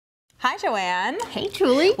Hi, Joanne. Hey,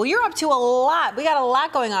 Julie. Well, you're up to a lot. We got a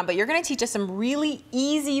lot going on, but you're going to teach us some really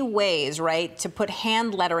easy ways, right, to put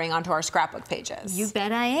hand lettering onto our scrapbook pages. You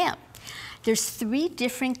bet I am. There's 3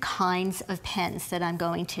 different kinds of pens that I'm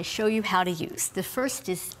going to show you how to use. The first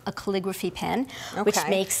is a calligraphy pen, which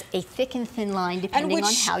makes a thick and thin line depending on how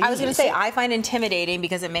you use it. I was going to say, I find intimidating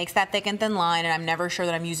because it makes that thick and thin line, and I'm never sure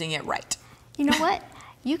that I'm using it right. You know what?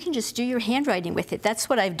 You can just do your handwriting with it. That's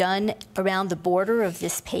what I've done around the border of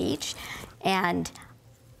this page, and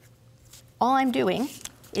all I'm doing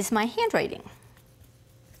is my handwriting.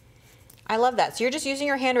 I love that. So you're just using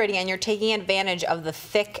your handwriting and you're taking advantage of the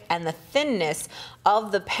thick and the thinness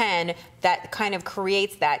of the pen that kind of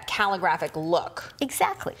creates that calligraphic look.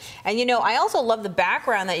 Exactly. And you know, I also love the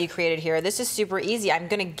background that you created here. This is super easy. I'm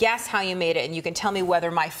gonna guess how you made it and you can tell me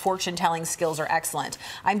whether my fortune-telling skills are excellent.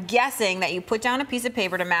 I'm guessing that you put down a piece of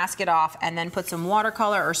paper to mask it off and then put some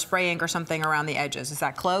watercolor or spray ink or something around the edges. Is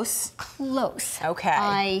that close? Close. Okay.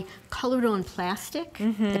 I colored on plastic.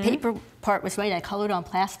 The paper part was right. I colored on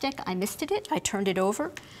plastic. I misted it. I turned it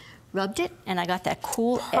over, rubbed it, and I got that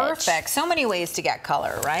cool edge. Perfect. So many ways to get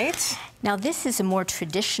color, right? Now this is a more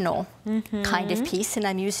traditional kind of piece, and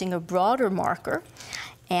I'm using a broader marker,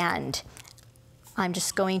 and I'm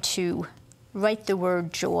just going to write the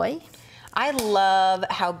word joy. I love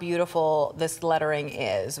how beautiful this lettering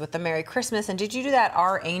is with the Merry Christmas. And did you do that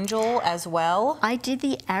Our Angel as well? I did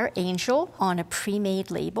the Our Angel on a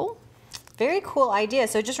pre-made label. Very cool idea.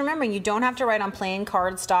 So just remembering, you don't have to write on plain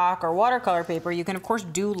cardstock or watercolor paper. You can, of course,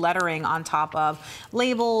 do lettering on top of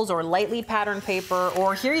labels or lightly patterned paper,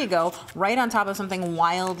 or here you go, right on top of something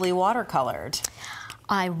wildly watercolored.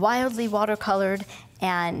 I wildly watercolored,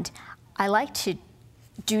 and I like to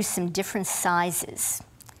do some different sizes.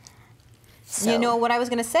 So, you know, what I was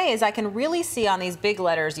going to say is I can really see on these big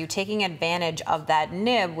letters you taking advantage of that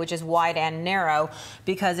nib, which is wide and narrow,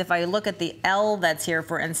 because if I look at the L that's here,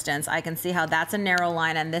 for instance, I can see how that's a narrow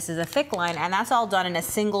line and this is a thick line, and that's all done in a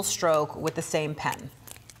single stroke with the same pen.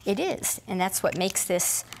 It is, and that's what makes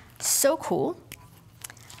this so cool.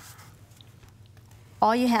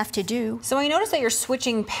 All you have to do... So I noticed that you're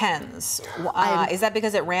switching pens. Is that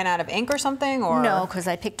because it ran out of ink or something? Or? No, because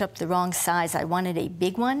I picked up the wrong size. I wanted a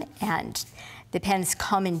big one, and the pens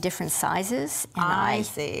come in different sizes. And I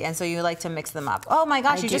see. And so you like to mix them up. Oh my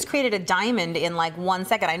gosh, you just created a diamond in like 1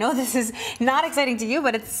 second. I know this is not exciting to you,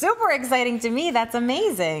 but it's super exciting to me. That's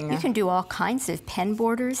amazing. You can do all kinds of pen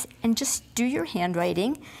borders and just do your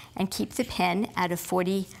handwriting and keep the pen at a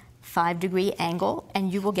 45-degree angle,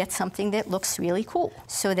 and you will get something that looks really cool,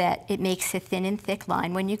 so that it makes a thin and thick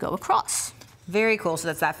line when you go across. Very cool. So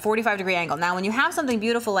that's that 45-degree angle. Now, when you have something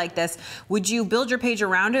beautiful like this, would you build your page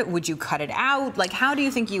around it? Would you cut it out? Like, how do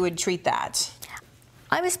you think you would treat that?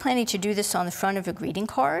 I was planning to do this on the front of a greeting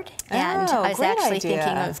card, and I was actually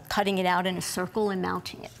thinking of cutting it out in a circle and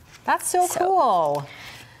mounting it. That's so cool.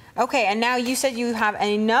 Okay, and now you said you have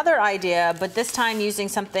another idea, but this time using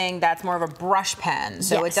something that's more of a brush pen.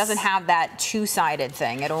 So it doesn't have that two-sided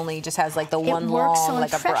thing. It only just has like the one long,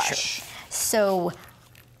 like a brush. So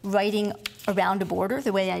writing around a border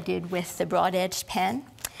the way I did with the broad-edged pen.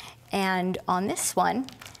 And on this one,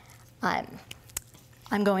 I'm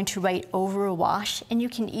going to write over a wash, and you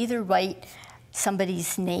can either write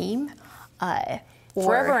somebody's name,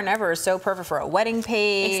 Forever and Ever is so perfect for a wedding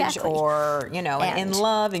page or, you know, an in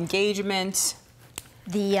love, engagement.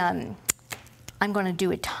 I'm going to do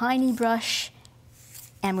a tiny brush,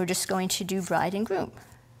 and we're just going to do bride and groom.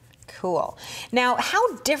 Cool. Now,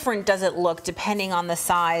 how different does it look depending on the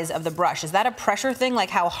size of the brush? Is that a pressure thing, like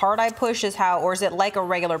how hard I push is how, or is it like a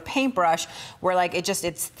regular paintbrush where like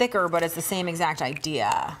it's thicker but it's the same exact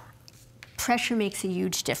idea? Pressure makes a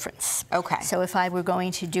huge difference. Okay. So if I were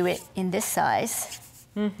going to do it in this size,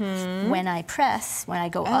 when I press, when I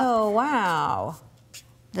go up, oh wow,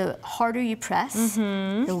 the harder you press,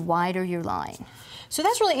 the wider your line. So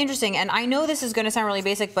that's really interesting, and I know this is going to sound really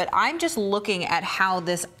basic, but I'm just looking at how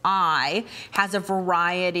this eye has a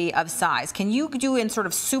variety of size. Can you do in sort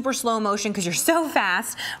of super slow motion, because you're so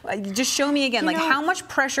fast, just show me again, like how much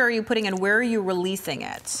pressure are you putting and where are you releasing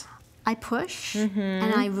it? I push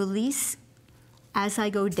and I release as I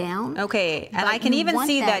go down. Okay, and I can even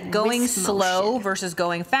see that going slow versus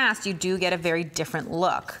going fast, you do get a very different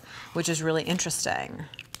look, which is really interesting.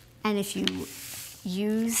 And if you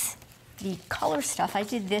use the color stuff, I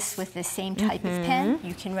did this with the same type of pen.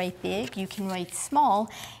 You can write big, you can write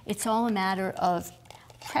small. It's all a matter of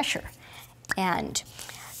pressure. And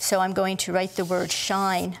so I'm going to write the word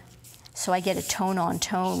shine so I get a tone on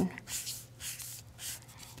tone.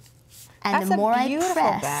 And That's the more a beautiful I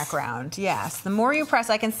press, background. Yes, the more you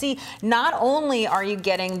press, I can see not only are you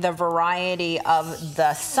getting the variety of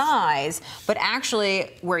the size, but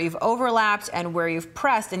actually where you've overlapped and where you've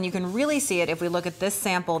pressed, and you can really see it if we look at this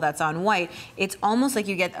sample that's on white. It's almost like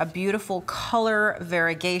you get a beautiful color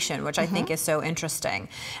variegation, which I think is so interesting.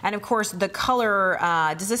 And of course, the color,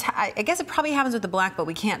 does this? I guess it probably happens with the black, but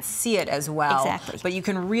we can't see it as well. Exactly. But you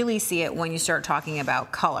can really see it when you start talking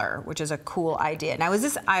about color, which is a cool idea. Now, is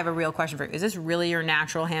this? I have a real question for you. Is this really your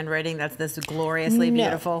natural handwriting that's this gloriously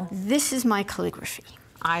beautiful? This is my calligraphy.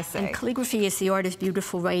 I see. And calligraphy is the art of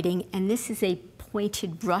beautiful writing, and this is a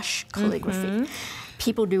pointed brush calligraphy.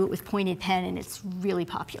 People do it with pointed pen, and it's really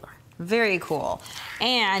popular. Very cool.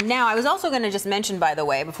 And now I was also going to just mention, by the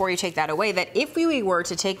way, before you take that away, that if we were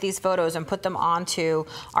to take these photos and put them onto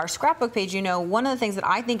our scrapbook page, you know, one of the things that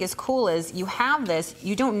I think is cool is you have this,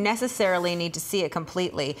 you don't necessarily need to see it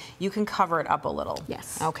completely. You can cover it up a little.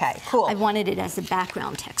 Yes. Okay, cool. I wanted it as a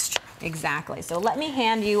background texture. Exactly. So let me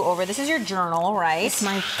hand you over. This is your journal, right? It's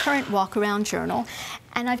my current walk-around journal.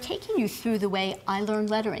 And I've taken you through the way I learned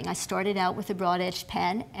lettering. I started out with a broad-edged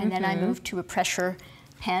pen, and then I moved to a pressure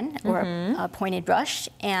pen or a pointed brush,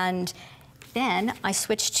 and then I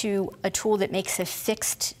switched to a tool that makes a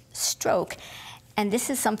fixed stroke, and this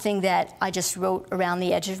is something that I just wrote around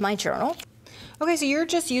the edge of my journal. Okay, so you're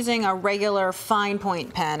just using a regular fine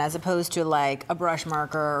point pen as opposed to like a brush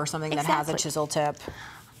marker or something that has a chisel tip.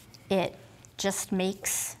 It just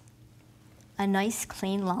makes a nice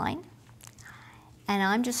clean line, and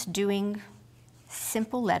I'm just doing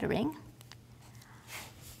simple lettering.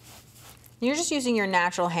 You're just using your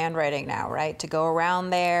natural handwriting now, right? To go around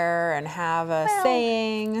there and have a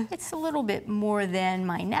saying. It's a little bit more than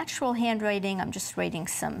my natural handwriting. I'm just writing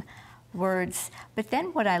some words. But then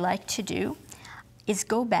what I like to do is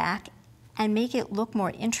go back and make it look more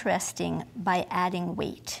interesting by adding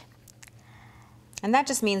weight. And that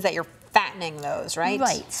just means that you're fattening those, right?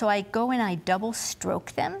 Right. So I go and I double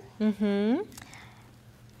stroke them.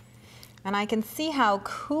 And I can see how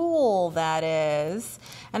cool that is.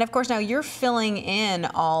 And of course, now you're filling in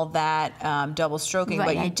all that double stroking,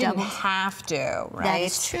 but you didn't have to, right? That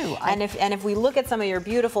is true. And if we look at some of your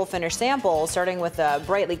beautiful finished samples, starting with the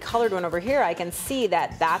brightly colored one over here, I can see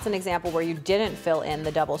that that's an example where you didn't fill in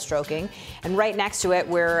the double stroking. And right next to it,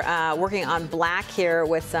 we're working on black here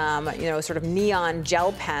with some, you know, sort of neon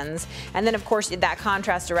gel pens. And then of course, that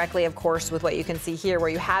contrasts directly, of course, with what you can see here where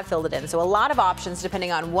you have filled it in. So a lot of options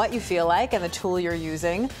depending on what you feel like and the tool you're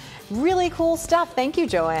using. Really cool stuff. Thank you,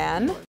 Joanne.